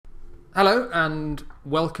Hello and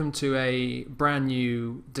welcome to a brand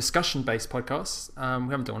new discussion-based podcast.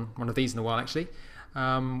 We haven't done one of these in a while, actually.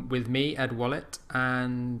 With me, Ed Wallet,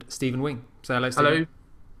 and Stephen Wing. Say hello, Stephen. Hello.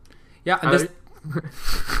 Yeah, and Hello.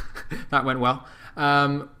 this that went well.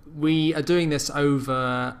 We are doing this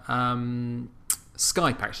over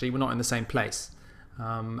Skype. Actually, we're not in the same place.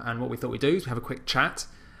 And what we thought we'd do is have a quick chat,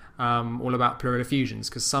 all about pleural effusions,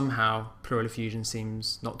 because somehow pleural effusion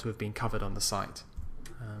seems not to have been covered on the site.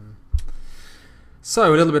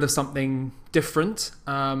 So a little bit of something different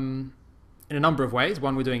in a number of ways.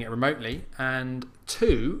 One, we're doing it remotely, and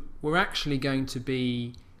two, we're actually going to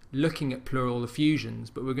be looking at pleural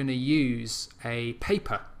effusions, but we're going to use a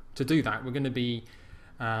paper to do that. We're going to be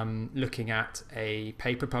looking at a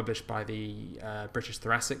paper published by the British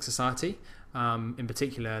Thoracic Society, in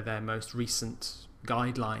particular their most recent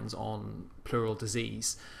guidelines on pleural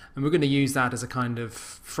disease. And we're going to use that as a kind of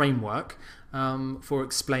framework for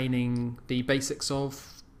explaining the basics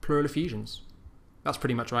of pleural effusions. That's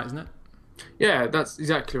pretty much right, isn't it? Yeah, that's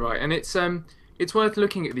exactly right. And it's worth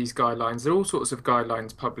looking at these guidelines. There are all sorts of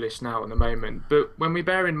guidelines published now at the moment. But when we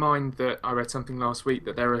bear in mind that I read something last week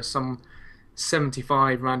that there are some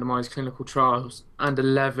 75 randomized clinical trials and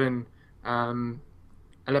 11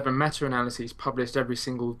 meta-analyses published every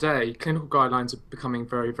single day, clinical guidelines are becoming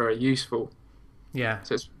very, very useful. Yeah.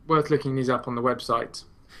 So it's worth looking these up on the website.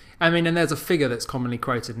 I mean, and there's a figure that's commonly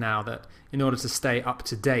quoted now that in order to stay up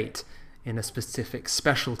to date in a specific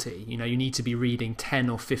specialty, you need to be reading 10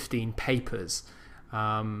 or 15 papers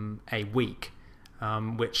a week,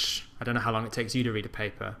 which I don't know how long it takes you to read a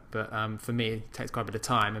paper, but for me, it takes quite a bit of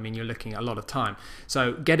time. I mean, you're looking at a lot of time.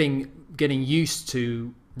 So getting used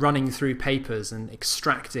to running through papers and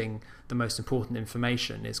extracting the most important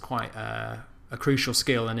information is quite a crucial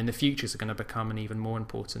skill, and in the future is going to become an even more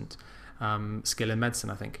important skill in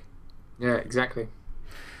medicine, I think. Yeah, exactly.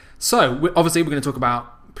 So obviously we're going to talk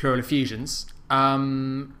about pleural effusions.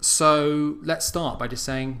 So let's start by just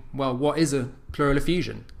saying, well, what is a pleural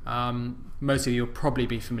effusion? Most of you will probably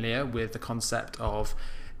be familiar with the concept of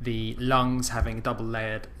the lungs having a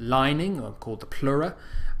double-layered lining, or called the pleura.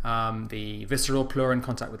 The visceral pleura in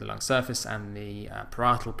contact with the lung surface, and the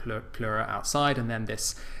parietal pleura outside, and then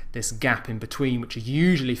this gap in between, which is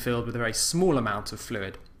usually filled with a very small amount of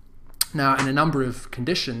fluid. Now, in a number of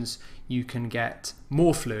conditions, you can get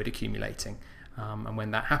more fluid accumulating, and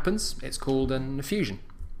when that happens, it's called an effusion.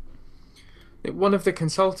 One of the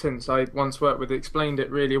consultants I once worked with explained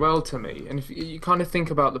it really well to me. And if you kind of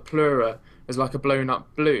think about the pleura as like a blown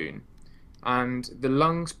up balloon, and the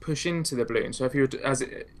lungs push into the balloon. So if you were to,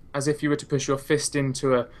 as if you were to push your fist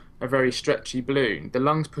into a very stretchy balloon, the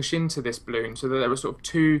lungs push into this balloon, so that there are sort of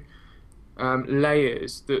two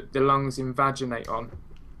layers that the lungs invaginate on.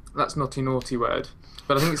 That's not a naughty word,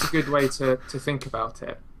 but I think it's a good way to think about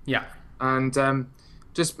it. Yeah. And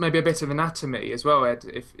just maybe a bit of anatomy as well, Ed,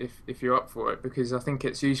 if you're up for it, because I think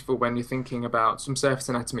it's useful when you're thinking about some surface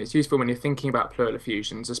anatomy. It's useful when you're thinking about pleural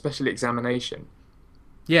effusions, especially examination.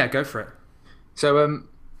 Yeah, go for it. So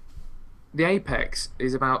the apex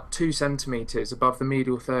is about 2 centimeters above the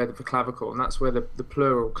medial third of the clavicle, and that's where the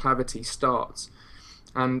pleural cavity starts.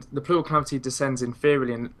 And the pleural cavity descends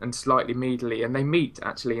inferiorly and slightly medially, and they meet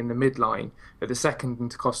actually in the midline at the second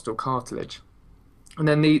intercostal cartilage. And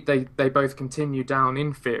then they both continue down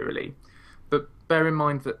inferiorly. But bear in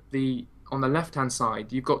mind that on the left-hand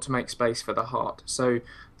side, you've got to make space for the heart. So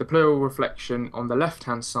the pleural reflection on the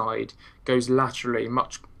left-hand side goes laterally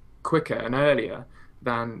much quicker and earlier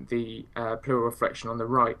than the pleural reflection on the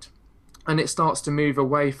right. And it starts to move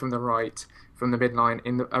away from the right, from the midline,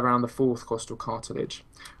 around the fourth costal cartilage.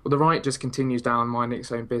 Well, the right just continues down, minding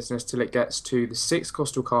its own business, till it gets to the sixth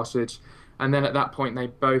costal cartilage, and then at that point they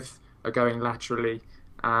both are going laterally,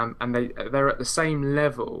 and they're at the same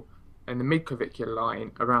level in the midclavicular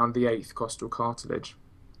line around the eighth costal cartilage.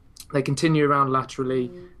 They continue around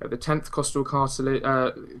laterally at the 10th costal cartilage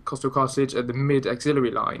at the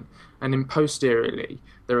mid-axillary line, and then posteriorly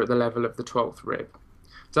they're at the level of the 12th rib.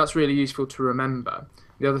 So that's really useful to remember.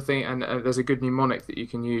 The other thing, and there's a good mnemonic that you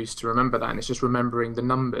can use to remember that, and it's just remembering the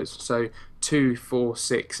numbers. So 2, 4,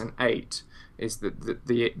 6, and 8 is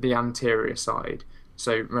the anterior side.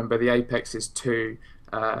 So remember, the apex is 2.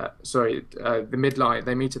 The midline,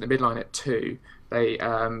 they meet at the midline at 2.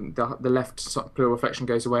 The left pleural reflection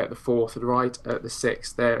goes away at the 4th, the right at the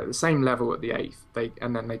 6th. They're at the same level at the 8th.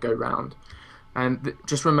 And then they go round. And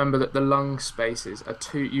just remember that the lung spaces are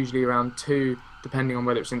usually around 2, depending on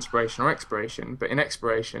whether it's inspiration or expiration. But in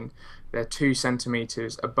expiration, they're 2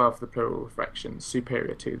 centimeters above the pleural reflection,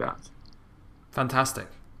 superior to that. Fantastic.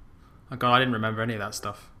 Oh God, I didn't remember any of that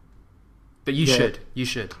stuff. But you Yeah. should. You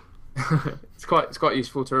should. It's quite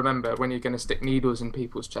useful to remember when you're going to stick needles in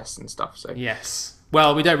people's chests and stuff. So Yes.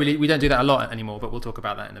 Well, we don't do that a lot anymore, but we'll talk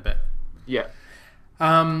about that in a bit. yeah,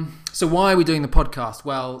 So why are we doing the podcast?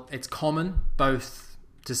 Well, it's common both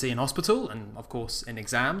to see in hospital and, of course, in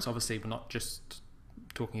exams. Obviously, we're not just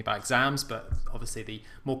talking about exams, but obviously the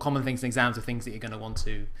more common things in exams are things that you're going to want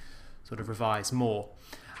to sort of revise more.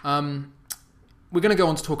 We're going to go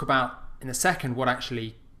on to talk about in a second what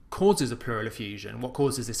actually causes a pleural effusion, what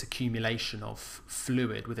causes this accumulation of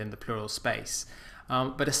fluid within the pleural space.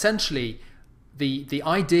 But essentially, the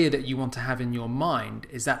idea that you want to have in your mind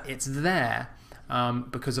is that it's there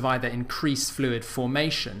because of either increased fluid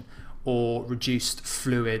formation or reduced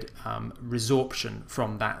fluid resorption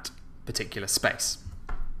from that particular space.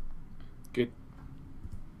 good.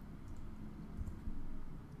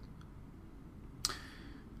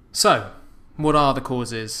 So, what are the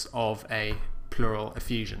causes of a pleural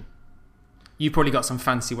effusion? You've probably got some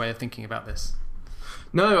fancy way of thinking about this.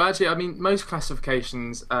 No, actually, I mean, most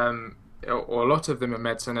classifications, or a lot of them in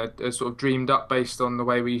medicine, are sort of dreamed up based on the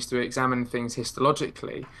way we used to examine things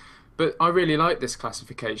histologically. But I really like this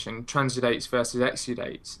classification, transudates versus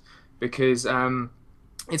exudates, because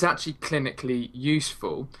it's actually clinically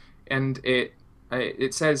useful, and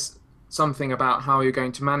it says something about how you're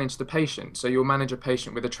going to manage the patient. So you'll manage a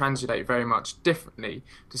patient with a transudate very much differently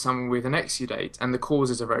to someone with an exudate, and the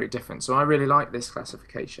causes are very different. So I really like this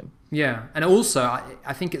classification. Yeah, and also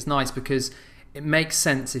I think it's nice because it makes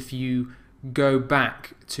sense if you go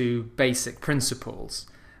back to basic principles.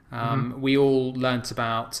 We all learnt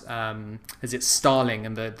about, is it Starling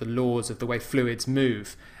and the laws of the way fluids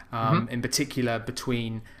move, in particular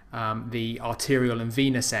between the arterial and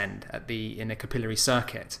venous end in a capillary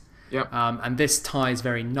circuit. Yep. And this ties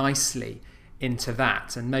very nicely into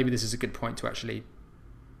that. And maybe this is a good point to actually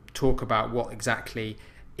talk about what exactly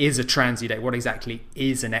is a transudate, what exactly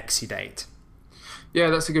is an exudate. Yeah,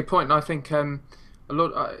 that's a good point. And I think a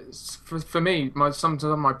lot for me, some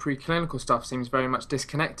of my preclinical stuff seems very much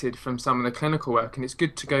disconnected from some of the clinical work, and it's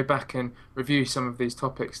good to go back and review some of these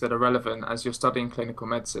topics that are relevant as you're studying clinical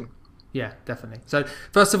medicine. Yeah, definitely. So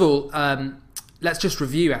first of all, let's just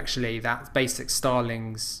review actually that basic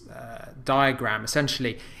Starling's diagram.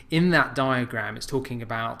 Essentially, in that diagram, it's talking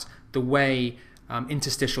about the way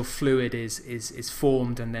interstitial fluid is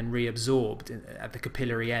formed and then reabsorbed at the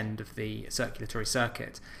capillary end of the circulatory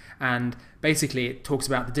circuit. And basically, it talks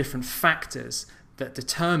about the different factors that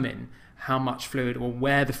determine how much fluid or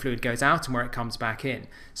where the fluid goes out and where it comes back in.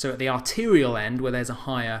 So at the arterial end, where there's a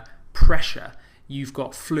higher pressure, you've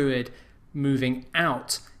got fluid moving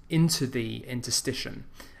out into the interstitium,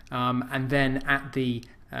 and then at the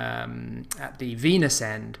venous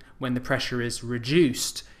end, when the pressure is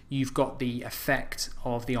reduced, you've got the effect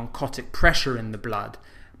of the oncotic pressure in the blood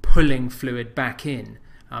pulling fluid back in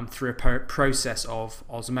through a process of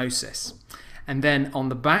osmosis. And then on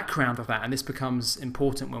the background of that, and this becomes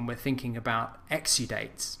important when we're thinking about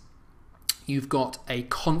exudates, you've got a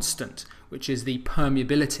constant, which is the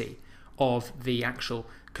permeability of the actual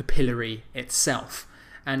capillary itself.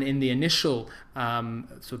 And in the initial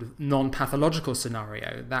sort of non-pathological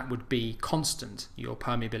scenario, that would be constant. Your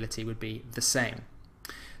permeability would be the same.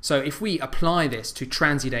 So if we apply this to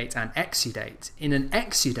transudate and exudate, in an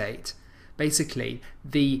exudate, basically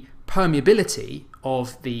the permeability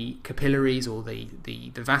of the capillaries or the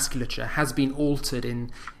vasculature has been altered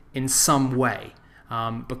in some way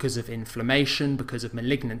because of inflammation, because of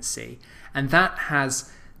malignancy. And that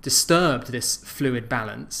has disturbed this fluid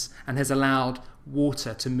balance and has allowed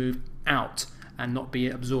water to move out and not be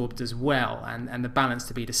absorbed as well, and the balance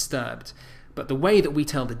to be disturbed. But the way that we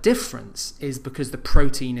tell the difference is because the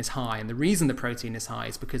protein is high, and the reason the protein is high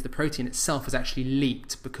is because the protein itself has actually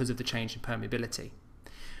leaked because of the change in permeability.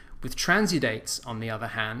 With transudates, on the other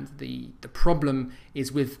hand, the problem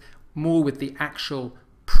is more with the actual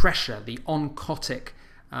pressure, the oncotic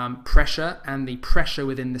pressure and the pressure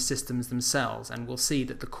within the systems themselves, and we'll see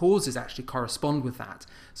that the causes actually correspond with that.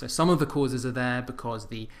 So some of the causes are there because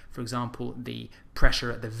for example, the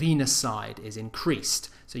pressure at the venous side is increased,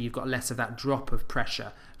 so you've got less of that drop of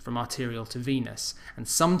pressure from arterial to venous, and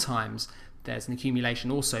sometimes there's an accumulation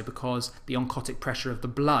also because the oncotic pressure of the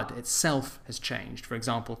blood itself has changed, for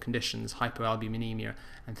example, conditions hypoalbuminemia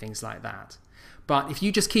and things like that. But if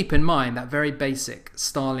you just keep in mind that very basic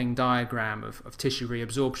Starling diagram of tissue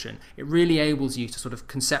reabsorption, it really enables you to sort of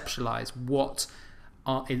conceptualize what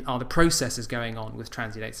are the processes going on with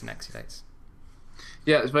transudates and exudates.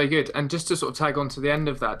 Yeah, it's very good. And just to sort of tag on to the end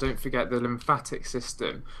of that, don't forget the lymphatic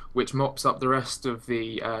system, which mops up the rest of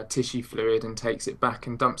the tissue fluid and takes it back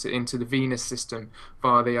and dumps it into the venous system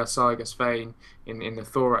via the azygos vein in the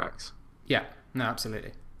thorax. Yeah, no,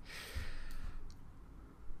 absolutely.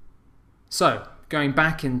 So, going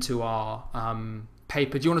back into our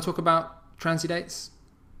paper, do you want to talk about transudates?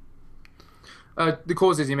 The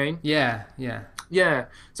causes, you mean? Yeah, yeah. Yeah,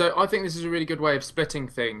 so I think this is a really good way of splitting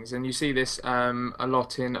things, and you see this a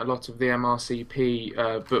lot in a lot of the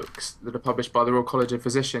MRCP books that are published by the Royal College of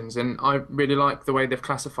Physicians, and I really like the way they've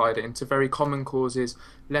classified it into very common causes,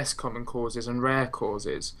 less common causes, and rare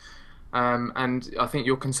causes. And I think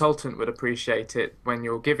your consultant would appreciate it when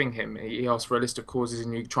you're giving him. He asks for a list of causes,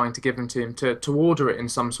 and you're trying to give them to him to order it in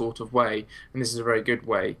some sort of way, and this is a very good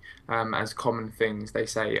way, as common things they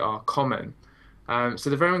say are common. So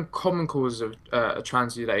the very common cause of a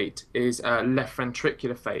transudate is left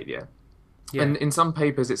ventricular failure. Yeah. And in some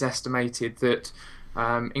papers it's estimated that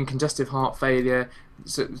in congestive heart failure,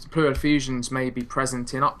 pleural effusions may be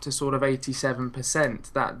present in up to sort of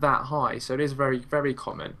 87%, that high. So it is very, very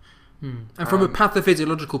common. And from a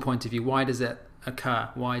pathophysiological point of view, why does it occur?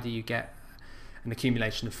 Why do you get an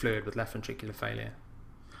accumulation of fluid with left ventricular failure?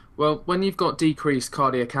 Well, when you've got decreased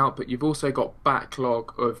cardiac output, you've also got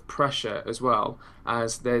backlog of pressure as well,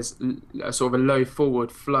 as there's a sort of a low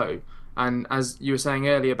forward flow. And as you were saying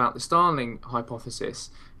earlier about the Starling hypothesis,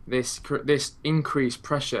 this increased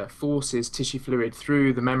pressure forces tissue fluid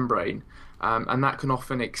through the membrane, and that can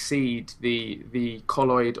often exceed the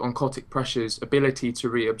colloid oncotic pressure's ability to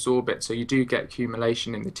reabsorb it. So you do get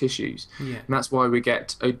accumulation in the tissues. Yeah. And that's why we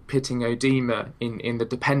get pitting edema in the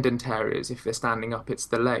dependent areas. If they're standing up, it's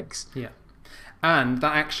the legs. Yeah. And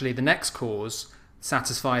that actually, the next cause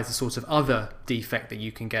satisfies the sort of other defect that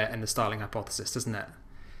you can get in the Starling hypothesis, doesn't it?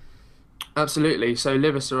 Absolutely. So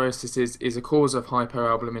liver cirrhosis is a cause of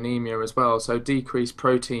hyperalbuminemia as well. So decreased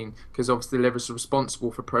protein, because obviously the liver is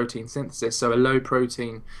responsible for protein synthesis. So a low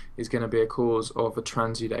protein is going to be a cause of a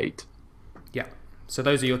transudate. Yeah. So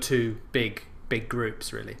those are your two big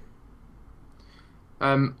groups, really.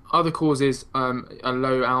 Other causes are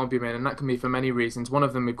low albumin, and that can be for many reasons. One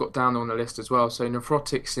of them we've got down on the list as well. So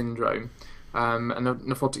nephrotic syndrome. And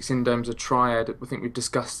nephrotic syndrome's a triad. I think we've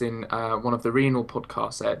discussed in one of the renal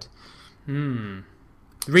podcasts, Ed.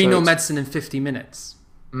 Renal medicine in 50 minutes.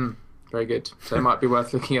 Very good. So it might be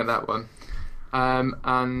worth looking at that one.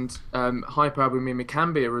 And hyperalbuminemia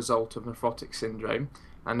can be a result of nephrotic syndrome.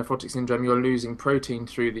 And nephrotic syndrome, you're losing protein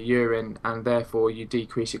through the urine, and therefore you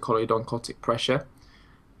decrease your colloid oncotic pressure.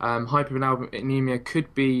 Hyperalbuminemia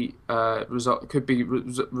could be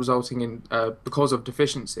resulting in because of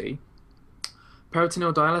deficiency.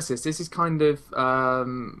 Peritoneal dialysis, this is kind of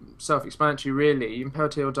self-explanatory really. In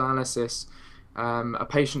peritoneal dialysis, a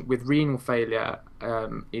patient with renal failure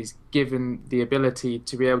is given the ability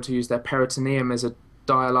to be able to use their peritoneum as a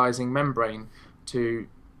dialysing membrane to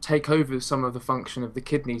take over some of the function of the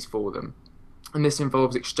kidneys for them. And this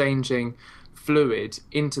involves exchanging fluid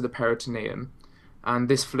into the peritoneum, and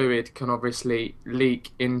this fluid can obviously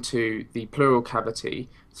leak into the pleural cavity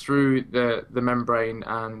through the membrane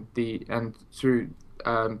and through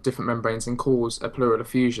different membranes and cause a pleural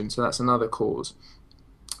effusion. So that's another cause.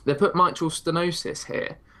 They put mitral stenosis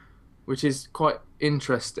here, which is quite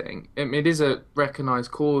interesting. It is a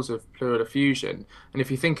recognised cause of pleural effusion, and if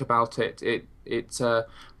you think about it, it's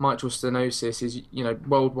mitral stenosis is,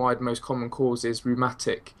 worldwide most common cause is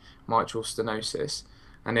rheumatic mitral stenosis.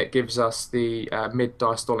 And it gives us the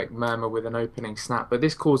mid-diastolic murmur with an opening snap. But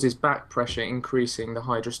this causes back pressure, increasing the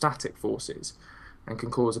hydrostatic forces, and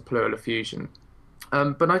can cause a pleural effusion.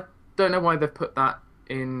 But I don't know why they've put that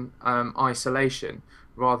in isolation,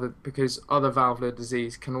 rather because other valvular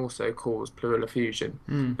disease can also cause pleural effusion.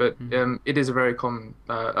 But it is a very common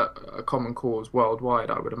cause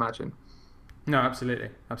worldwide, I would imagine. No, absolutely.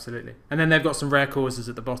 And then they've got some rare causes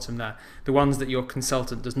at the bottom there. The ones that your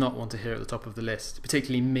consultant does not want to hear at the top of the list,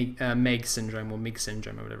 particularly MEG syndrome or MIG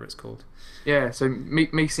syndrome or whatever it's called. Yeah, so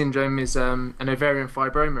MEG syndrome is an ovarian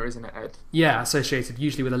fibroma, isn't it, Ed? Yeah, associated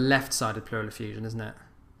usually with a left-sided pleural effusion, isn't it?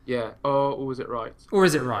 Yeah, or was it right? Or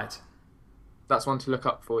is it right? That's one to look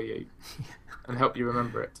up for you and help you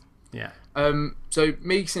remember it. Yeah. So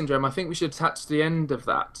MEG syndrome, I think we should attach to the end of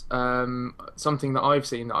that. Something that I've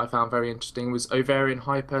seen that I found very interesting was ovarian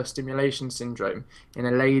hyperstimulation syndrome in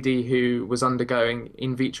a lady who was undergoing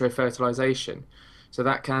in vitro fertilization. So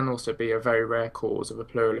that can also be a very rare cause of a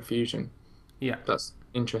pleural effusion. Yeah. That's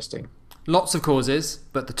interesting. Lots of causes,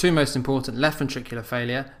 but the two most important, left ventricular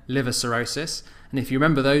failure, liver cirrhosis. And if you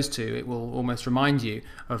remember those two, it will almost remind you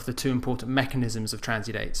of the two important mechanisms of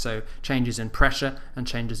transudates. So changes in pressure and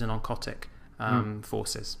changes in oncotic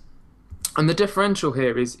forces. And the differential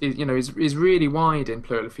here is really wide in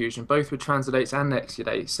pleural effusion, both with transudates and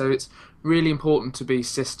exudates. So it's really important to be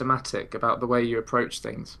systematic about the way you approach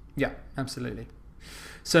things. Yeah, absolutely.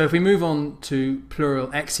 So if we move on to pleural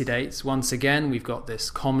exudates, once again, we've got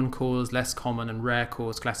this common cause, less common, and rare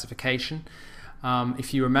cause classification.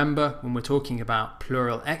 If you remember, when we're talking about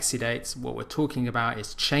pleural exudates, what we're talking about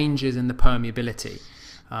is changes in the permeability.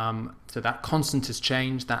 So that constant is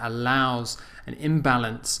change that allows an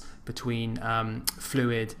imbalance between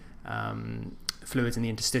fluids in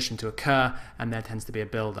the interstitium to occur, and there tends to be a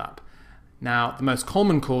build-up. Now, the most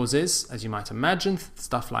common causes, as you might imagine,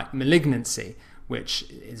 stuff like malignancy, which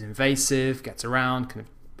is invasive, gets around, kind of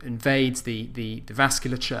invades the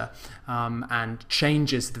vasculature, and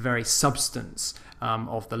changes the very substance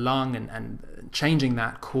of the lung, and changing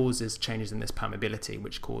that causes changes in this permeability,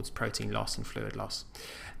 which cause protein loss and fluid loss.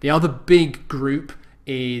 The other big group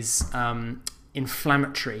is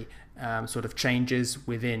inflammatory sort of changes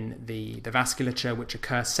within the vasculature, which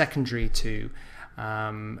occur secondary to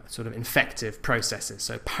sort of infective processes.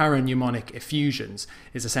 So parapneumonic effusions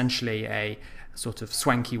is essentially a sort of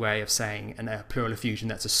swanky way of saying a pleural effusion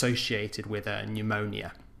that's associated with a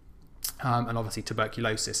pneumonia. And obviously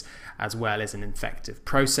tuberculosis as well is an infective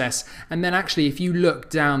process. And then actually, if you look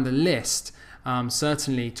down the list,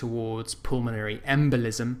 certainly towards pulmonary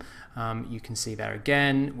embolism, you can see there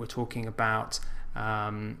again, we're talking about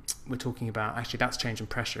actually that's change in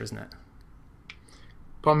pressure, isn't it?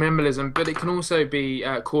 Pulmonary embolism, but it can also be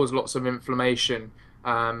cause lots of inflammation,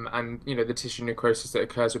 and the tissue necrosis that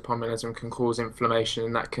occurs with pulmonary embolism can cause inflammation,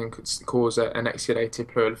 and that can cause an exudated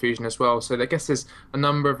pleural effusion as well. So I guess there's a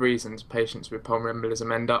number of reasons patients with pulmonary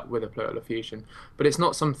embolism end up with a pleural effusion, but it's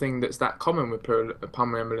not something that's that common with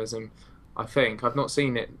pulmonary embolism. I think I've not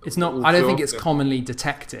seen it. It's not. I don't think it's commonly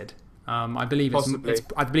detected. I believe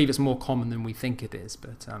it's more common than we think it is,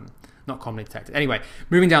 but not commonly detected. Anyway,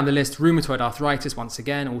 moving down the list, rheumatoid arthritis, once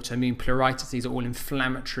again, autoimmune pleuritis, these are all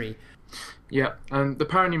inflammatory. Yeah, and the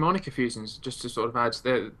parapneumonic effusions, just to sort of add,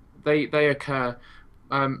 they occur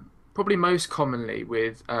probably most commonly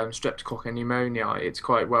with streptococcal pneumonia. It's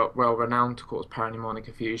quite well renowned to cause parapneumonic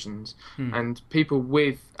effusions, and people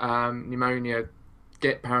with pneumonia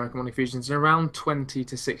get parapneumonic effusions in around 20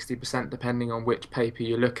 to 60%, depending on which paper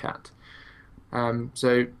you look at.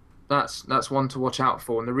 So that's one to watch out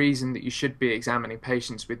for. And the reason that you should be examining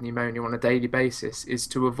patients with pneumonia on a daily basis is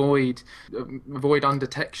to avoid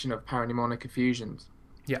undetection of parapneumonic effusions.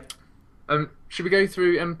 Yeah. Should we go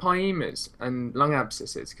through empyemas and lung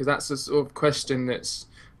abscesses? Because that's a sort of question that's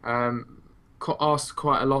asked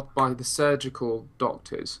quite a lot by the surgical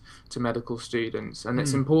doctors to medical students, and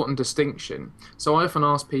it's an important distinction. So I often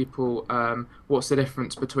ask people, what's the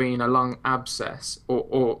difference between a lung abscess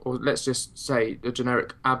or let's just say a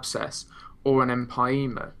generic abscess or an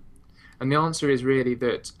empyema? And the answer is really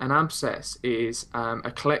that an abscess is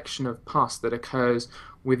a collection of pus that occurs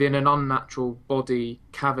within an unnatural body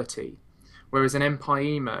cavity, whereas an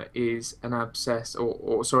empyema is an abscess,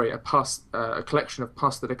 a collection of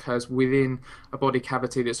pus that occurs within a body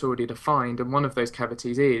cavity that's already defined, and one of those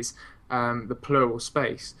cavities is the pleural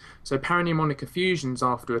space. So parapneumonic effusions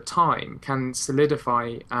after a time can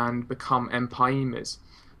solidify and become empyemas.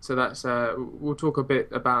 So that's we'll talk a bit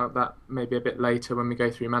about that maybe a bit later when we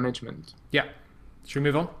go through management. Yeah. Should we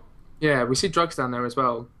move on? Yeah, we see drugs down there as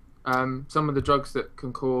well. Some of the drugs that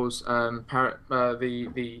can cause the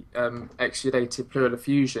exudated pleural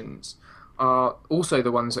effusions are also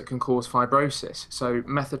the ones that can cause fibrosis. So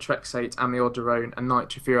methotrexate, amiodarone, and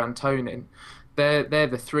nitrofurantoin. They're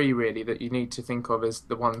the three really that you need to think of as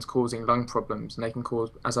the ones causing lung problems, and they can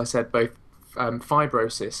cause, as I said, both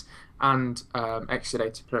fibrosis and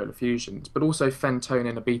exudated pleural effusions. But also phentoin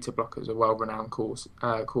and beta blockers are well-renowned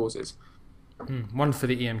causes. One for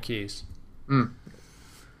the EMQs.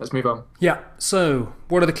 Let's move on. Yeah, so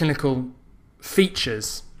what are the clinical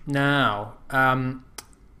features now?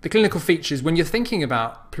 The clinical features, when you're thinking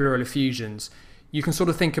about pleural effusions, you can sort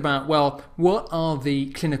of think about, well, what are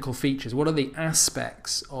the clinical features? What are the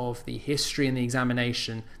aspects of the history and the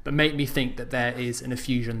examination that make me think that there is an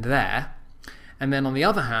effusion there? And then on the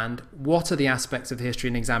other hand, what are the aspects of the history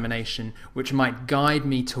and examination which might guide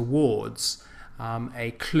me towards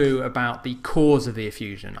a clue about the cause of the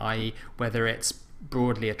effusion, i.e. whether it's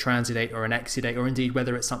broadly a transudate or an exudate, or indeed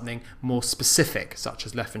whether it's something more specific, such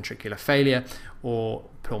as left ventricular failure or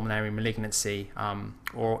pulmonary malignancy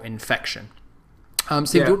or infection.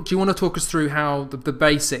 Steve, do you want to talk us through how the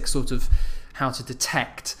basic sort of how to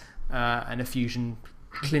detect an effusion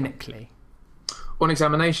clinically? On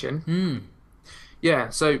examination? Yeah,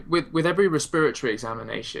 so with every respiratory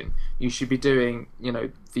examination, you should be doing,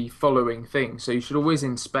 the following things. So you should always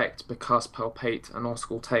inspect, percuss, palpate, and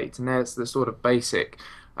auscultate, and there's the sort of basic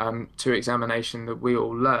to examination that we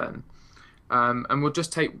all learn. And we'll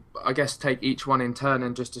just take each one in turn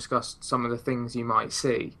and just discuss some of the things you might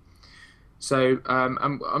see. So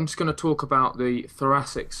I'm just going to talk about the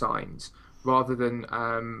thoracic signs rather than the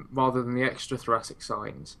extrathoracic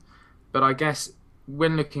signs. But I guess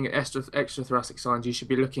when looking at extrathoracic signs, you should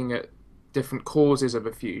be looking at different causes of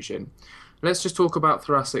effusion. Let's just talk about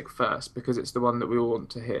thoracic first because it's the one that we all want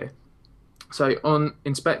to hear. So on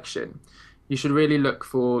inspection, you should really look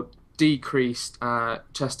for decreased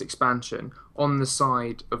chest expansion on the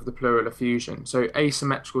side of the pleural effusion, so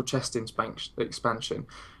asymmetrical chest expansion.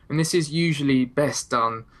 And this is usually best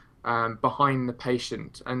done behind the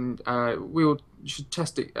patient, and we should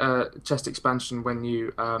chest expansion when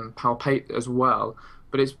you palpate as well,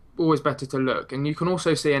 but it's always better to look. And you can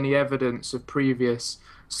also see any evidence of previous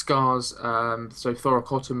scars, so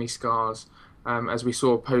thoracotomy scars, as we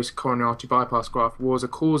saw post coronary artery bypass graft, was a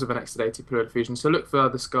cause of an exudative pleural effusion. So look for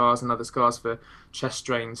other scars and other scars for chest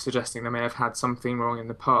strains, suggesting they may have had something wrong in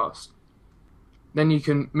the past. Then you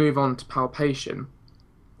can move on to palpation.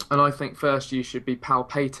 And I think first you should be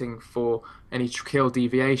palpating for any tracheal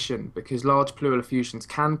deviation, because large pleural effusions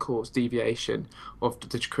can cause deviation of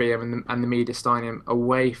the tracheum and the mediastinum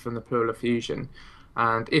away from the pleural effusion.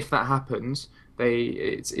 And if that happens,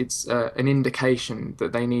 it's an indication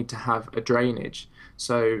that they need to have a drainage.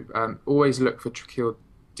 So always look for tracheal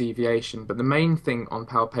deviation. But the main thing on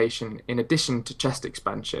palpation, in addition to chest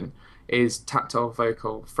expansion, is tactile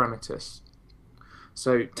vocal fremitus.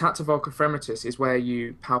 So tactile vocal fremitus is where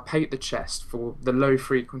you palpate the chest for the low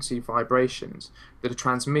frequency vibrations that are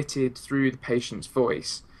transmitted through the patient's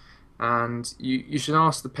voice. And you should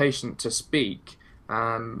ask the patient to speak.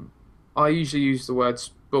 I usually use the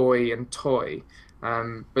words boy and toy,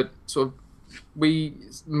 but sort of we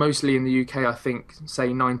mostly in the UK, I think,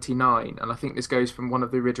 say 99, and I think this goes from one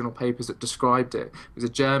of the original papers that described it. It was a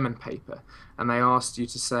German paper, and they asked you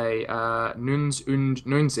to say Nuns und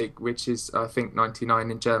Nunzig, which is, I think,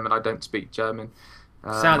 99 in German. I don't speak German.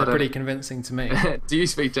 Sounded pretty convincing to me. Do you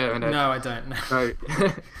speak German, Ed? No, I don't. No.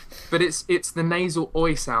 But it's the nasal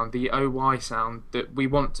oi sound, the OY sound, that we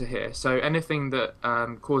want to hear. So anything that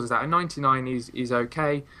causes that, and 99 is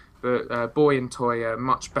okay, but boy and toy are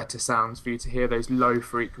much better sounds for you to hear those low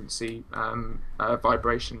frequency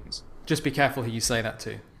vibrations. Just be careful who you say that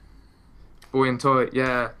to. Boy and toy,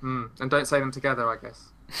 yeah. And don't say them together, I guess.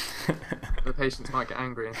 The patients might get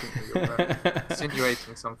angry and think that you're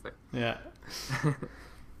insinuating something. Yeah.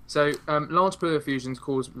 So large pleural effusions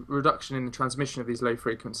cause reduction in the transmission of these low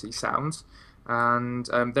frequency sounds, and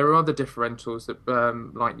there are other differentials that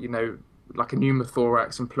like a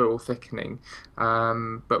pneumothorax and pleural thickening,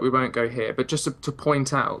 but we won't go here. But just to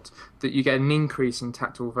point out that you get an increase in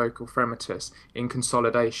tactile vocal fremitus in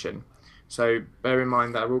consolidation. So bear in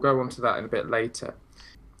mind that. We'll go on to that in a bit later.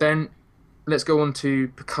 Then let's go on to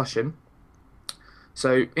percussion.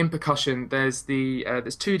 So in percussion, there's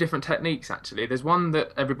two different techniques actually. There's one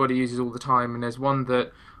that everybody uses all the time, and there's one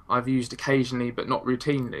that I've used occasionally but not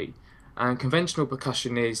routinely. And conventional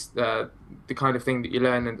percussion is the kind of thing that you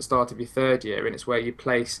learn at the start of your third year, and it's where you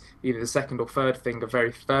place either the second or third finger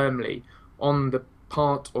very firmly on the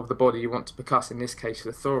part of the body you want to percuss, in this case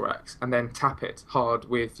the thorax, and then tap it hard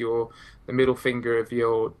with the middle finger of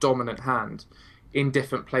your dominant hand in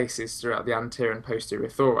different places throughout the anterior and posterior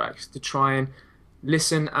thorax to try and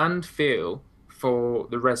listen and feel for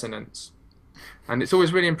the resonance. And it's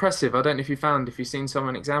always really impressive. I don't know if you've seen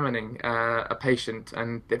someone examining a patient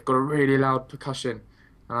and they've got a really loud percussion.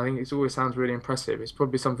 And I think it always sounds really impressive. It's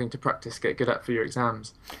probably something to practice, get good at for your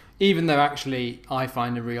exams. Even though actually I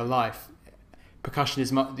find in real life, percussion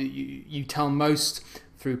is you tell most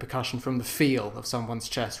through percussion from the feel of someone's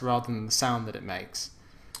chest rather than the sound that it makes.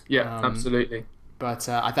 Yeah, absolutely. But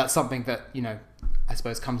that's something that, I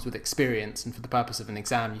suppose comes with experience, and for the purpose of an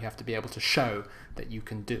exam you have to be able to show that you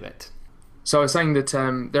can do it. So I was saying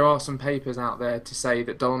that there are some papers out there to say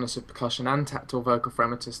that dullness of percussion and tactile vocal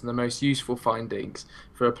fremitus are the most useful findings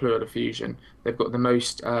for a pleural effusion. They've got the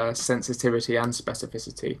most sensitivity and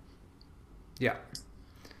specificity. Yeah.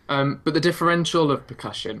 But the differential of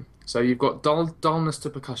percussion, so you've got dullness to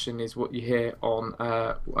percussion is what you hear on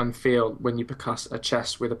and feel when you percuss a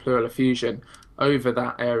chest with a pleural effusion over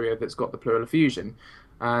that area that's got the pleural effusion.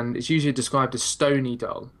 And it's usually described as stony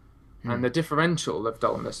dull. And the differential of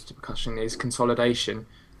dullness to percussion is consolidation,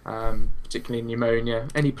 particularly pneumonia,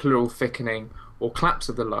 any pleural thickening or collapse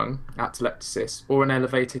of the lung, atelectasis, or an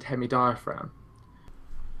elevated hemidiaphragm.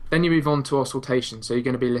 Then you move on to auscultation, so you're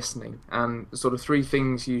going to be listening. And the sort of three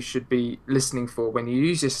things you should be listening for when you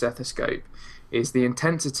use your stethoscope is the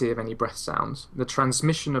intensity of any breath sounds, the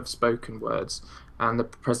transmission of spoken words, and the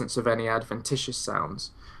presence of any adventitious sounds.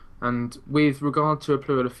 And with regard to a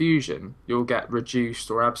pleural effusion, you'll get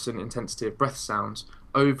reduced or absent intensity of breath sounds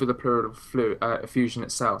over the pleural effusion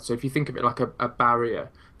itself. So if you think of it like a barrier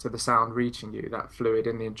to the sound reaching you, that fluid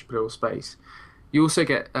in the intrapleural space, you also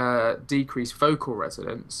get decreased vocal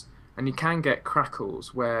resonance, and you can get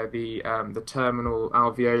crackles where the terminal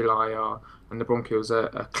alveoli are and the bronchioles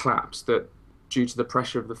are collapsed that due to the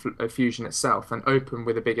pressure of the effusion itself, and open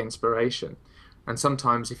with a big inspiration. And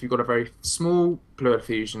sometimes, if you've got a very small pleural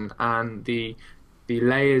effusion and the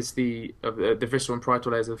layers of the visceral and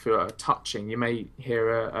parietal layers of the fluid are touching, you may hear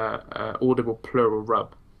a audible pleural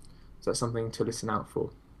rub. So that's something to listen out for.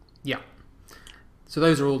 Yeah. So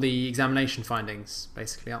those are all the examination findings,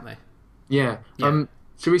 basically, aren't they? Yeah.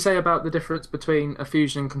 Should we say about the difference between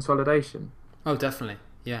effusion and consolidation? Oh, definitely.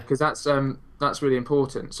 Yeah. Because that's really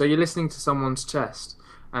important. So you're listening to someone's chest,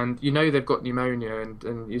 and you know they've got pneumonia,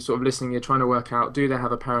 and you're sort of listening, you're trying to work out, do they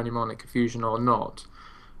have a parapneumonic effusion or not?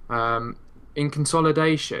 In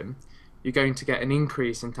consolidation, you're going to get an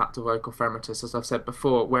increase in tactile vocal fremitus, as I've said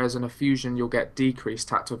before, whereas in effusion, you'll get decreased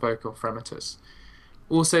tactile vocal fremitus.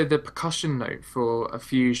 Also, the percussion note for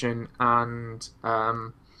effusion and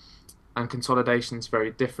consolidation is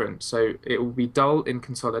very different. So it will be dull in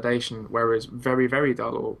consolidation, whereas very, very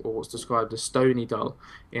dull, or what's described as stony dull,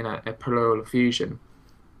 in a pleural effusion.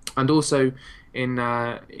 And also in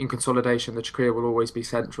consolidation, the trachea will always be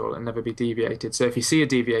central and never be deviated. So if you see a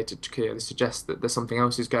deviated trachea, this suggests that there's something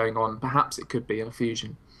else is going on. Perhaps it could be an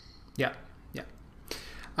effusion. Yeah, yeah.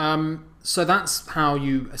 So that's how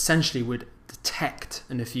you essentially would detect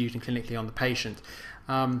an effusion clinically on the patient.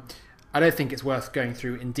 I don't think it's worth going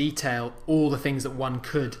through in detail all the things that one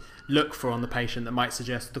could look for on the patient that might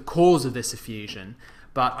suggest the cause of this effusion,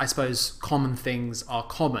 but I suppose common things are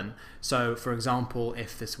common. So, for example,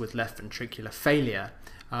 if this was left ventricular failure,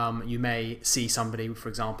 you may see somebody, for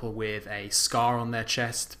example, with a scar on their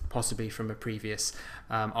chest, possibly from a previous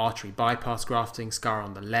artery bypass grafting, scar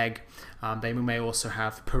on the leg. They may also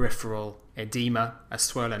have peripheral edema, a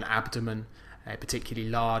swollen abdomen, a particularly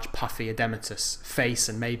large puffy edematous face,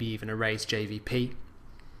 and maybe even a raised JVP.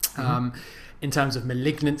 In terms of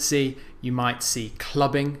malignancy, you might see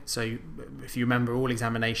clubbing. So if you remember, all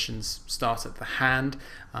examinations start at the hand.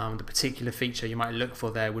 The particular feature you might look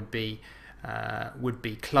for there would be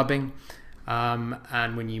clubbing.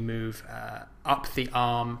 And when you move up the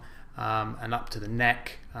arm and up to the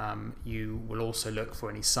neck, you will also look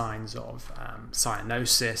for any signs of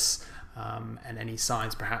cyanosis, and any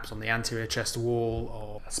signs perhaps on the anterior chest wall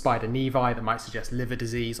or spider nevi that might suggest liver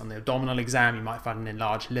disease. On the abdominal exam, you might find an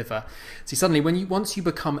enlarged liver. See, suddenly once you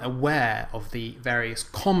become aware of the various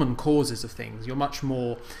common causes of things, you're much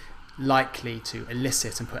more likely to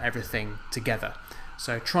elicit and put everything together.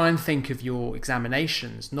 So try and think of your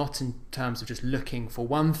examinations not in terms of just looking for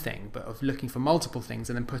one thing, but of looking for multiple things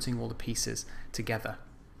and then putting all the pieces together.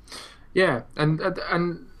 Yeah, and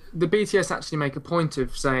the BTS actually make a point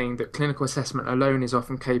of saying that clinical assessment alone is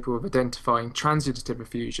often capable of identifying transitive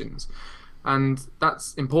effusions. And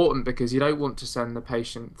that's important because you don't want to send the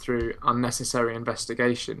patient through unnecessary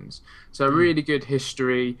investigations. So a really good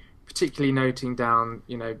history, particularly noting down,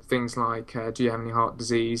 things like do you have any heart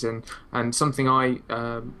disease, and something I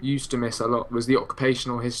used to miss a lot was the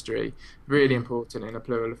occupational history, really important in a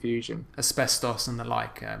pleural effusion. Asbestos and the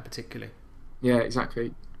like, particularly. Yeah,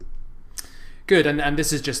 exactly. Good, and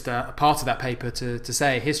this is just a part of that paper to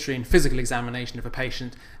say history and physical examination of a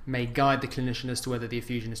patient may guide the clinician as to whether the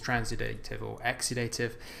effusion is transudative or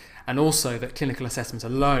exudative, and also that clinical assessment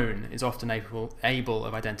alone is often able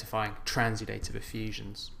of identifying transudative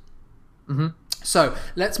effusions. Mm-hmm. So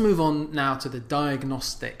let's move on now to the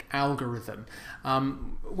diagnostic algorithm.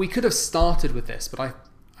 We could have started with this, but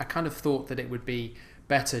I kind of thought that it would be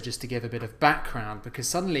better just to give a bit of background, because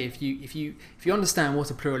suddenly if you understand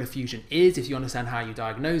what a pleural effusion is, if you understand how you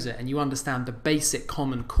diagnose it, and you understand the basic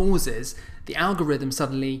common causes, the algorithm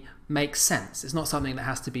suddenly makes sense. It's not something that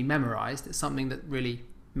has to be memorized, it's something that really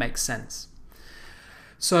makes sense.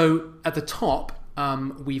 So at the top,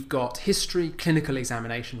 we've got history, clinical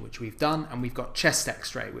examination, which we've done, and we've got chest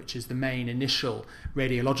x-ray, which is the main initial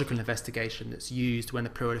radiological investigation that's used when a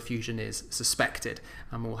pleural effusion is suspected.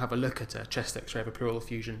 And we'll have a look at a chest x-ray of a pleural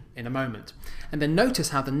effusion in a moment. And then notice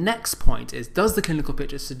how the next point is, does the clinical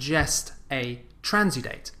picture suggest a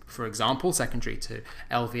transudate? For example, secondary to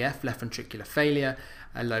LVF, left ventricular failure,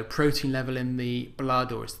 a low protein level in the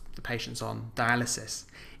blood, or is the patient's on dialysis?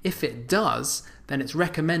 If it does, then it's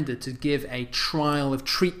recommended to give a trial of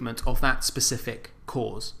treatment of that specific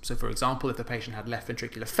cause. So for example, if the patient had left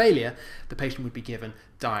ventricular failure, the patient would be given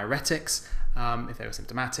diuretics if they were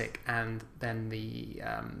symptomatic, and then the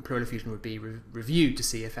pleural effusion would be reviewed to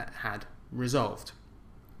see if it had resolved.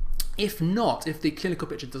 If not, if the clinical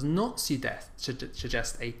picture does not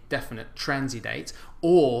suggest a definite transudate,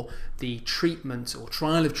 or the treatment or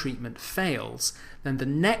trial of treatment fails, then the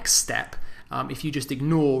next step, if you just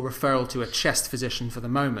ignore referral to a chest physician for the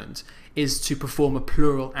moment, is to perform a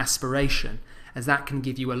pleural aspiration, as that can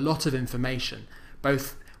give you a lot of information,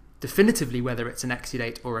 both definitively whether it's an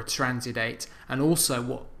exudate or a transudate, and also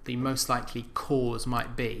what the most likely cause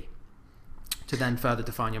might be, to then further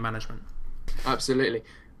define your management. Absolutely.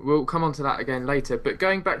 We'll come on to that again later. But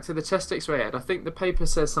going back to the chest X-ray, Ed, I think the paper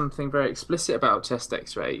says something very explicit about chest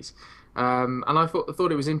X-rays. And I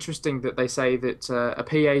thought it was interesting that they say that a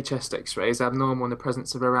PA chest X-ray is abnormal in the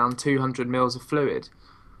presence of around 200 mils of fluid.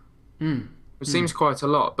 Which seems quite a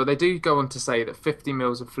lot, but they do go on to say that 50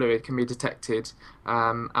 mils of fluid can be detected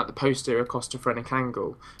at the posterior costophrenic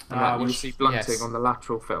angle, and that you see blunting on the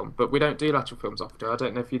lateral film. But we don't do lateral films often. I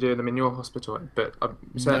don't know if you do them in your hospital, but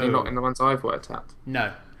certainly not in the ones I've worked at.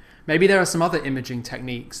 No. Maybe there are some other imaging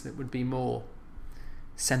techniques that would be more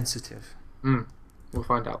sensitive. We'll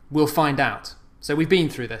find out. We'll find out. So we've been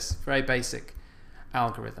through this very basic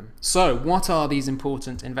algorithm. So what are these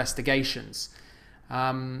important investigations?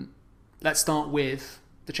 Let's start with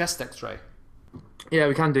the chest X-ray. Yeah,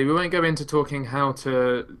 we can do. We won't go into talking how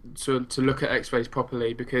to look at X-rays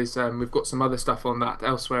properly, because we've got some other stuff on that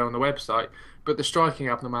elsewhere on the website. But the striking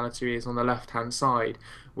abnormality is on the left-hand side,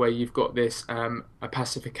 where you've got this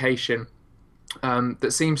opacification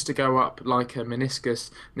that seems to go up like a meniscus,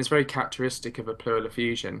 and it's very characteristic of a pleural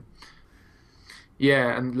effusion.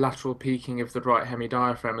 Yeah, and lateral peaking of the right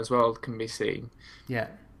hemidiaphragm as well can be seen. Yeah.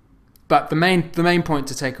 But the main point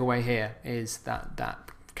to take away here is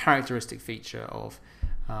that characteristic feature of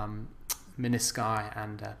menisci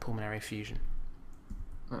and pulmonary effusion.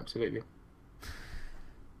 Absolutely.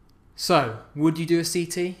 So, would you do a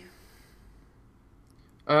CT?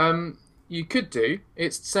 You could do.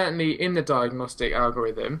 It's certainly in the diagnostic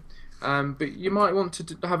algorithm, but you might want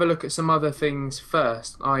to have a look at some other things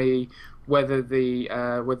first, i.e. whether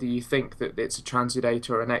you think that it's a transudate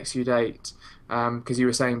or an exudate. Because you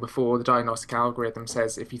were saying before, the diagnostic algorithm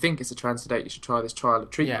says if you think it's a transudate, you should try this trial of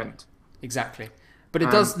treatment. Yeah, exactly. But it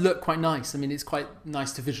does look quite nice. I mean, it's quite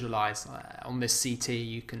nice to visualise. On this CT,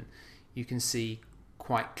 you can see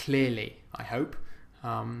quite clearly, I hope,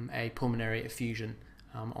 a pulmonary effusion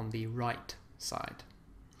on the right side.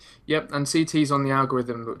 Yep, and CT's on the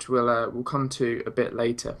algorithm, which we'll come to a bit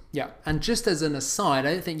later. Yeah, and just as an aside,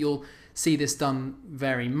 I don't think you'll see this done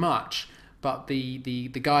very much, but the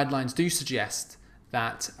guidelines do suggest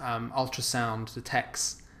that ultrasound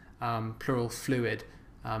detects pleural fluid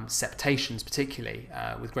septations, particularly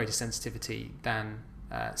with greater sensitivity than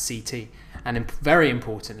CT. And very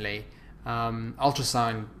importantly,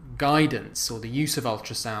 ultrasound guidance, or the use of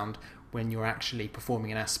ultrasound when you're actually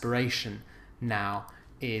performing an aspiration now,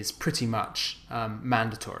 is pretty much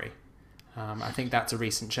mandatory. I think that's a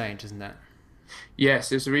recent change, isn't it? Yes,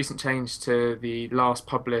 there's a recent change to the last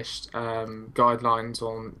published guidelines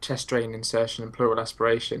on chest drain insertion and pleural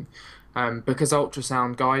aspiration, because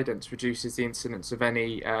ultrasound guidance reduces the incidence of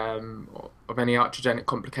any iatrogenic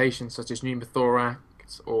complications such as pneumothorax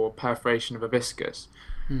or perforation of a viscus.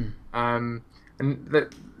 And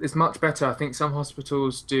that is much better. I think some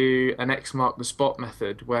hospitals do an X mark the spot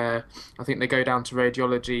method, where I think they go down to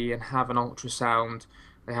radiology and have an ultrasound.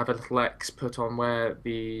 They have a little X put on where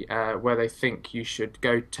they think you should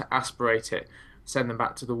go to aspirate it, send them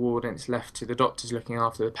back to the ward, and it's left to the doctors looking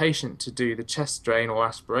after the patient to do the chest drain or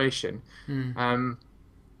aspiration.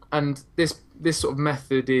 And this sort of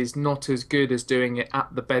method is not as good as doing it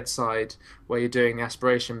at the bedside where you're doing the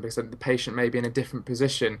aspiration, because the patient may be in a different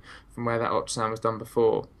position from where that ultrasound was done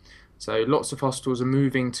before. So lots of hospitals are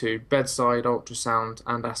moving to bedside ultrasound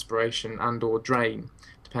and aspiration and or drain,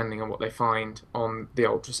 depending on what they find on the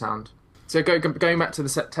ultrasound. So going back to the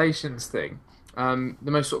septations thing, the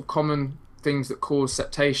most sort of common things that cause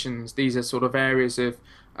septations, these are sort of areas of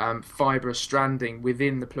fibrous stranding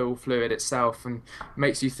within the pleural fluid itself, and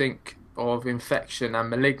makes you think of infection and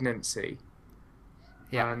malignancy.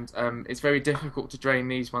 Yeah. And it's very difficult to drain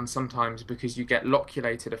these ones sometimes, because you get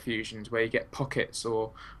loculated effusions where you get pockets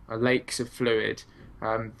or lakes of fluid,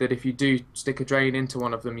 that if you do stick a drain into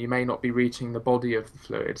one of them, you may not be reaching the body of the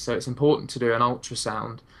fluid. So it's important to do an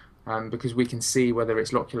ultrasound, because we can see whether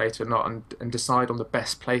it's loculated or not, and decide on the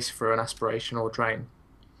best place for an aspiration or drain.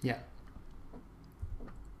 Yeah.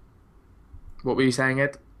 What were you saying,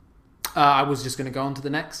 Ed? I was just going to go on to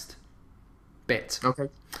the next bit. Okay,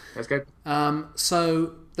 let's go.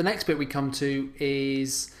 So the next bit we come to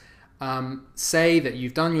is, say that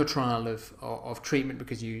you've done your trial of treatment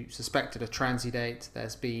because you suspected a transudate.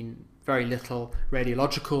 There's been very little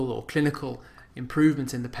radiological or clinical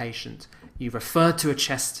improvement in the patient, you've referred to a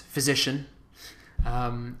chest physician,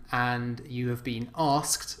 and you have been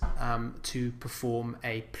asked to perform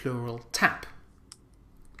a pleural tap.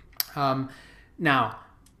 Now,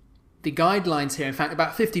 the guidelines here, in fact,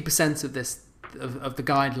 about 50% of the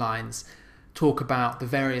guidelines talk about the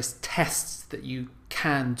various tests that you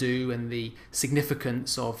can do and the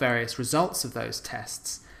significance of various results of those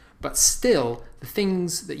tests. But still, the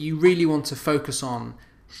things that you really want to focus on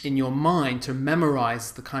in your mind to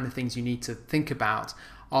memorize the kind of things you need to think about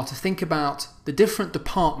are to think about the different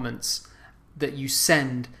departments that you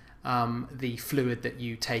send the fluid that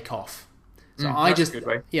you take off. So I just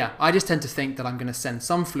tend to think that I'm going to send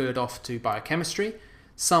some fluid off to biochemistry,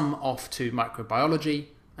 some off to microbiology,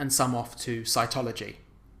 and some off to cytology.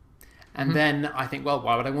 And then I think, well,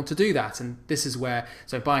 why would I want to do that? And this is where,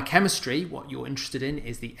 so biochemistry, what you're interested in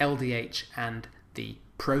is the LDH and the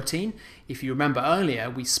protein. If you remember earlier,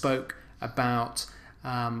 we spoke about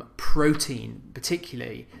protein,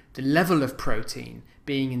 particularly the level of protein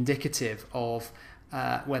being indicative of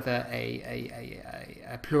whether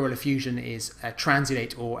a pleural effusion is a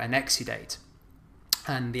transudate or an exudate.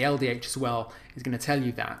 And the LDH as well is going to tell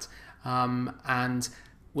you that. And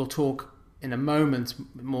we'll talk in a moment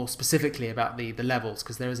more specifically about the levels,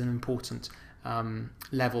 because there is an important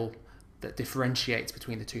level that differentiates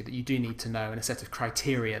between the two that you do need to know, and a set of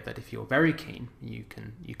criteria that, if you're very keen, you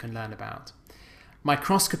can learn about.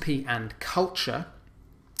 Microscopy and culture.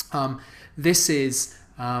 This is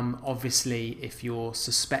obviously if you're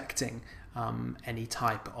suspecting any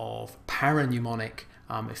type of parapneumonic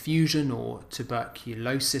effusion or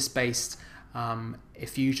tuberculosis-based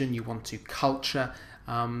effusion. You want to culture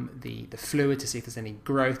the fluid to see if there's any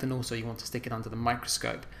growth, and also you want to stick it under the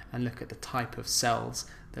microscope and look at the type of cells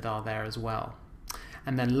that are there as well.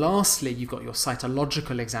 And then lastly, you've got your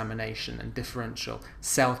cytological examination and differential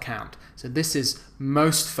cell count. So this is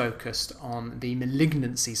most focused on the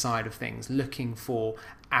malignancy side of things, looking for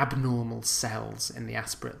abnormal cells in the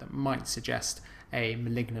aspirate that might suggest a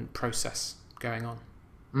malignant process going on.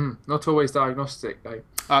 Not always diagnostic, though.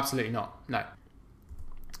 Absolutely not, no.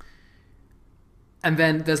 And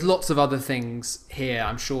then there's lots of other things here.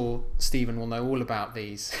 I'm sure Stephen will know all about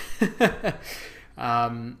these.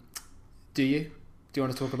 Do you? Do you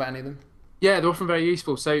want to talk about any of them? Yeah, they're often very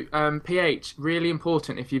useful. So pH, really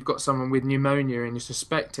important if you've got someone with pneumonia and you're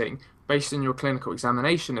suspecting, based on your clinical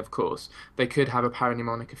examination, of course, they could have a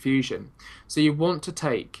parapneumonic effusion. So you want to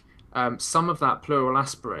take some of that pleural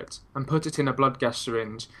aspirate and put it in a blood gas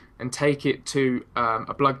syringe and take it to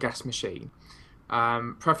a blood gas machine.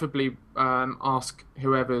 Preferably ask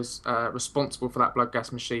whoever's responsible for that blood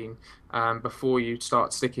gas machine before you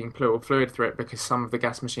start sticking pleural fluid through it, because some of the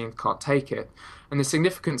gas machines can't take it. And the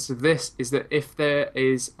significance of this is that if there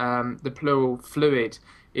is the pleural fluid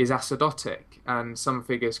is acidotic, and some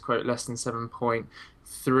figures quote less than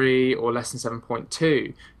 7.3 or less than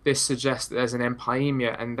 7.2, this suggests that there's an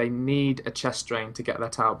empyemia and they need a chest drain to get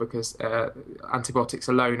that out, because antibiotics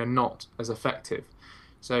alone are not as effective.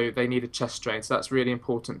 So they need a chest drain. So that's really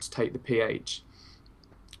important to take the pH.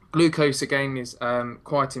 Glucose, again, is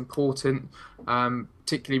quite important.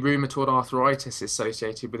 Particularly rheumatoid arthritis is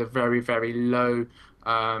associated with a very, very low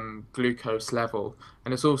glucose level.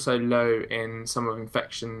 And it's also low in some of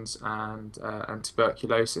infections and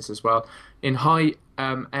tuberculosis as well. In high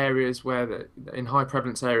areas in high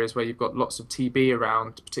prevalence areas where you've got lots of TB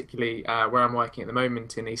around, particularly where I'm working at the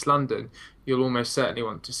moment in East London, you'll almost certainly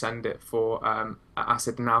want to send it for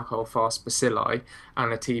acid and alcohol fast bacilli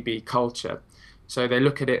and a TB culture. So they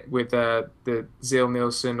look at it with the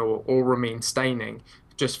Ziehl-Neelsen or Auramine staining,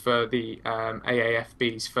 just for the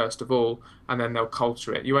AAFBs first of all, and then they'll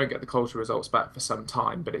culture it. You won't get the culture results back for some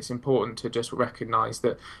time, but it's important to just recognise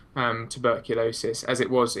that tuberculosis, as it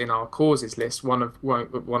was in our causes list, one of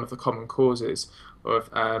the common causes of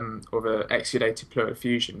an exudated pleural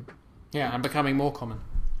effusion. Yeah, and becoming more common.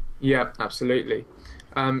 Yeah, absolutely.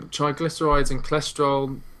 Triglycerides and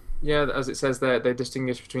cholesterol. Yeah, as it says there, they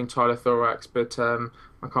distinguish between chylothorax, but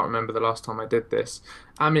I can't remember the last time I did this.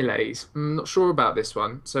 Amylase, I'm not sure about this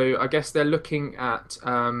one. So I guess they're looking at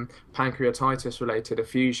pancreatitis-related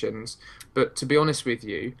effusions, but to be honest with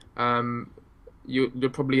you, you'll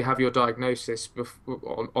probably have your diagnosis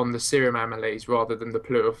on the serum amylase rather than the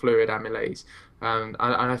pleural fluid amylase. And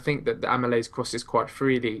I think that the amylase crosses quite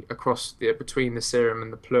freely across between the serum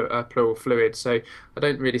and the pleural fluid. So I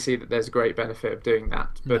don't really see that there's a great benefit of doing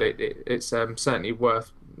that, but it's certainly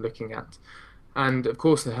worth looking at. And of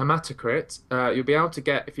course, the hematocrit, you'll be able to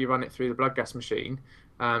get if you run it through the blood gas machine.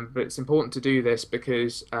 But it's important to do this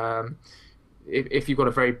because if you've got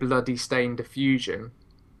a very bloody stained effusion,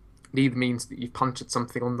 it either means that you've punctured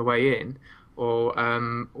something on the way in,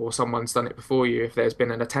 or someone's done it before you if there's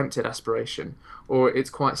been an attempted aspiration, or it's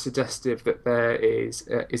quite suggestive that there is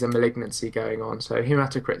a malignancy going on. So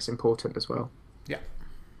hematocrit's important as well. Yeah.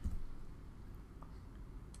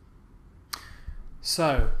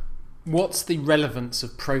 So, what's the relevance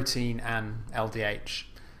of protein and LDH?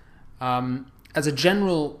 As a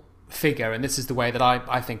general figure, and this is the way that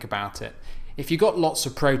I think about it, if you've got lots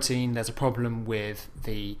of protein, there's a problem with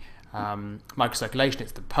the microcirculation.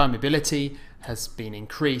 It's the permeability has been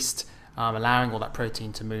increased, allowing all that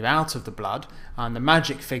protein to move out of the blood, and the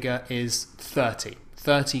magic figure is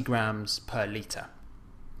 30 grams per litre.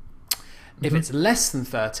 If it's less than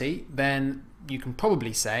 30, then you can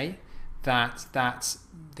probably say that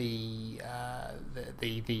the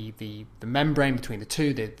membrane between the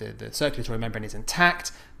two, the circulatory membrane is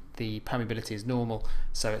intact, the permeability is normal,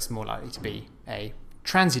 so it's more likely to be a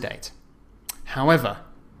transudate. However,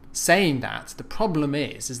 saying that, the problem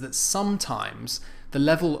is that sometimes the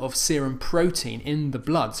level of serum protein in the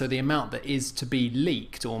blood, so the amount that is to be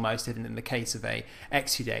leaked almost in the case of a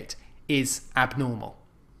exudate, is abnormal.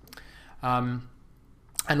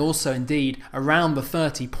 And also, indeed, around the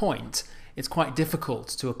 30 point, it's quite difficult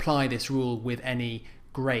to apply this rule with any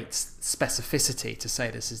great specificity to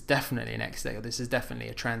say this is definitely an exudate or this is definitely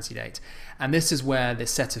a transudate. And this is where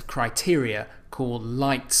this set of criteria called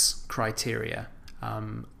Light's criteria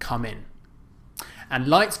come in. And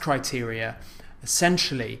Light's criteria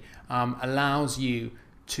essentially allows you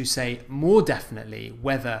to say more definitely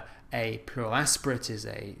whether a pleural aspirate is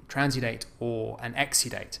a transudate or an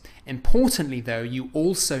exudate. Importantly, though, you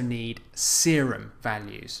also need serum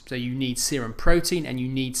values. So you need serum protein and you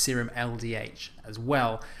need serum LDH, as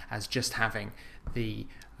well as just having the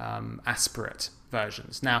aspirate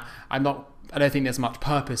versions. Now, I don't think there's much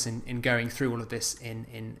purpose in going through all of this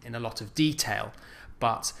in a lot of detail,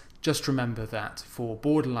 but just remember that for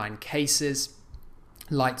borderline cases,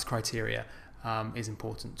 Light's criteria is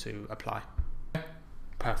important to apply.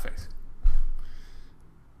 Perfect.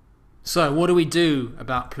 So, what do we do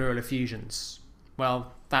about pleural effusions?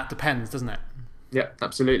 Well, that depends, doesn't it? Yeah,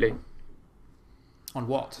 absolutely. On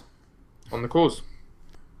what? On the cause.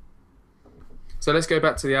 So let's go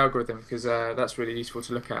back to the algorithm, because that's really useful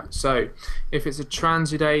to look at. So if it's a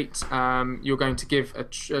transudate, you're going to give a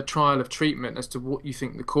trial of treatment as to what you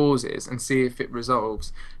think the cause is and see if it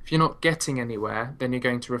resolves. If you're not getting anywhere, then you're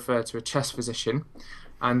going to refer to a chest physician,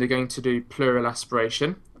 and they're going to do pleural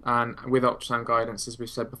aspiration and with ultrasound guidance, as we've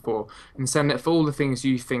said before, and send it for all the things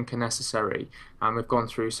you think are necessary. And we've gone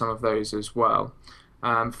through some of those as well.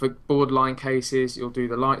 For borderline cases, you'll do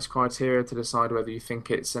the Light's criteria to decide whether you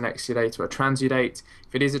think it's an exudate or a transudate.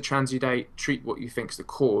 If it is a transudate, treat what you think is the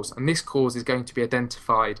cause. And this cause is going to be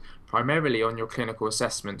identified primarily on your clinical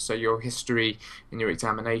assessment, so your history in your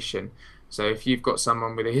examination. So if you've got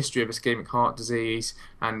someone with a history of ischemic heart disease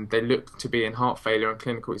and they look to be in heart failure on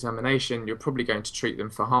clinical examination, you're probably going to treat them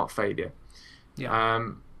for heart failure.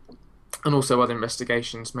 Yeah. And also other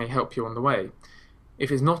investigations may help you on the way. If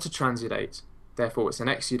it's not a transudate, therefore it's an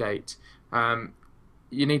exudate,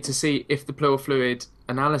 you need to see if the pleural fluid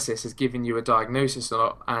analysis has given you a diagnosis or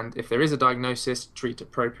not, and if there is a diagnosis, treat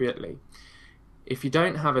appropriately. If you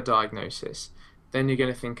don't have a diagnosis, then you're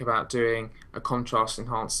going to think about doing a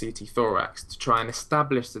contrast-enhanced CT thorax to try and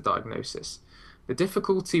establish the diagnosis. The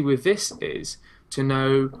difficulty with this is to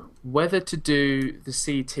know whether to do the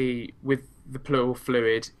CT with the pleural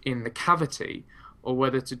fluid in the cavity or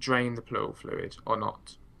whether to drain the pleural fluid or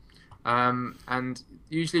not. And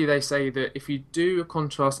usually they say that if you do a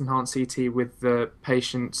contrast-enhanced CT with the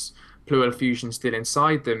patient's pleural effusion still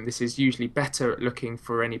inside them, this is usually better at looking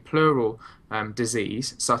for any pleural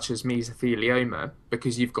disease, such as mesothelioma,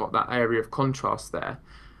 because you've got that area of contrast there.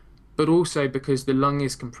 But also because the lung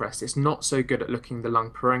is compressed, it's not so good at looking at the lung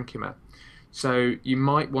parenchyma. So you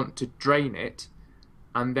might want to drain it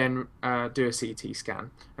and then do a CT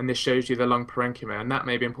scan. And this shows you the lung parenchyma, and that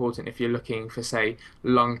may be important if you're looking for, say,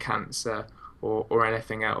 lung cancer or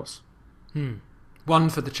anything else. One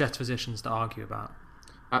for the chest physicians to argue about.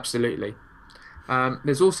 Absolutely.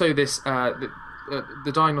 There's also this,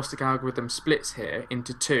 the diagnostic algorithm splits here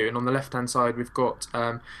into two, and on the left-hand side we've got,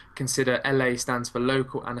 consider LA stands for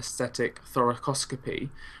local anesthetic thoracoscopy,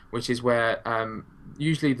 which is where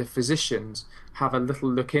usually the physicians have a little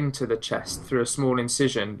look into the chest through a small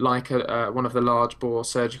incision, like one of the large bore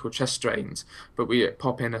surgical chest drains, but we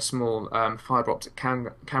pop in a small fibre optic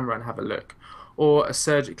camera and have a look. Or a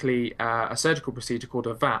surgical procedure called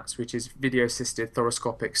a VATS, which is video-assisted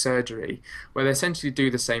thoracoscopic surgery, where they essentially do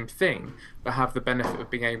the same thing, but have the benefit of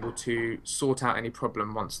being able to sort out any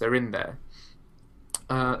problem once they're in there.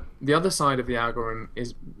 The other side of the algorithm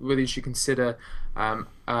is whether you should consider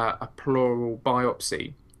a pleural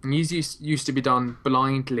biopsy. And these used to be done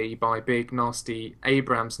blindly by big, nasty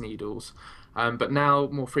Abrams needles, but now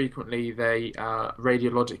more frequently they are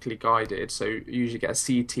radiologically guided, so you usually get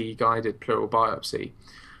a CT guided pleural biopsy.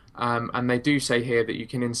 And they do say here that you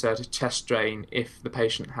can insert a chest drain if the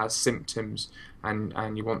patient has symptoms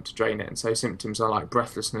and you want to drain it. And so symptoms are like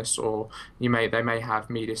breathlessness, or they may have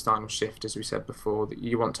mediastinal shift, as we said before, that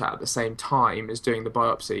you want to, at the same time as doing the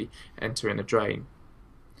biopsy, enter in a drain.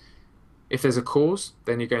 If there's a cause,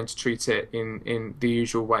 then you're going to treat it in the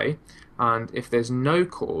usual way. And if there's no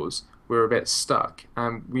cause, we're a bit stuck,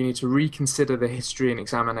 and we need to reconsider the history and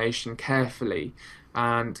examination carefully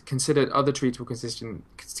and consider other treatable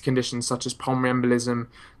conditions such as pulmonary embolism,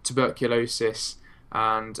 tuberculosis,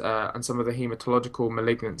 and some of the hematological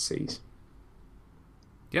malignancies.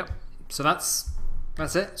 Yep. So that's it.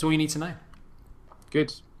 That's all you need to know.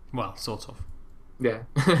 Good. Well, sort of. Yeah.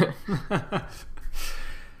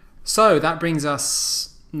 So that brings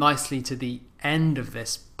us nicely to the end of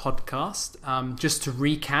this podcast. Just to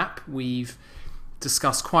recap, we've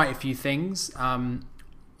discussed quite a few things.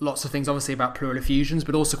 Lots of things obviously about pleural effusions,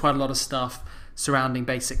 but also quite a lot of stuff surrounding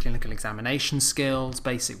basic clinical examination skills,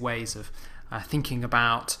 basic ways of thinking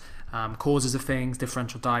about causes of things,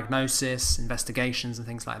 differential diagnosis, investigations and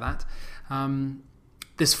things like that.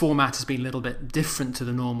 This format has been a little bit different to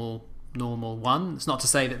the normal one. It's not to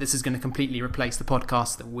say that this is going to completely replace the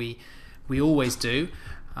podcast that we always do,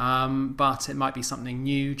 but it might be something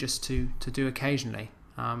new just to do occasionally.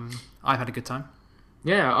 I've had a good time.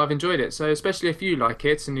 Yeah, I've enjoyed it. So especially if you like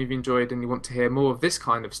it and you've enjoyed and you want to hear more of this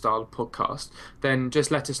kind of style of podcast, then just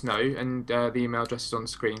let us know, and the email address is on the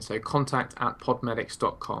screen. So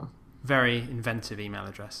contact@podmedics.com. Very inventive email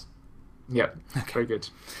address. Yep, okay. Very good.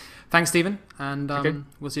 Thanks, Stephen, and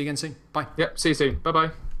we'll see you again soon. Bye. Yep, see you soon.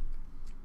 Bye-bye.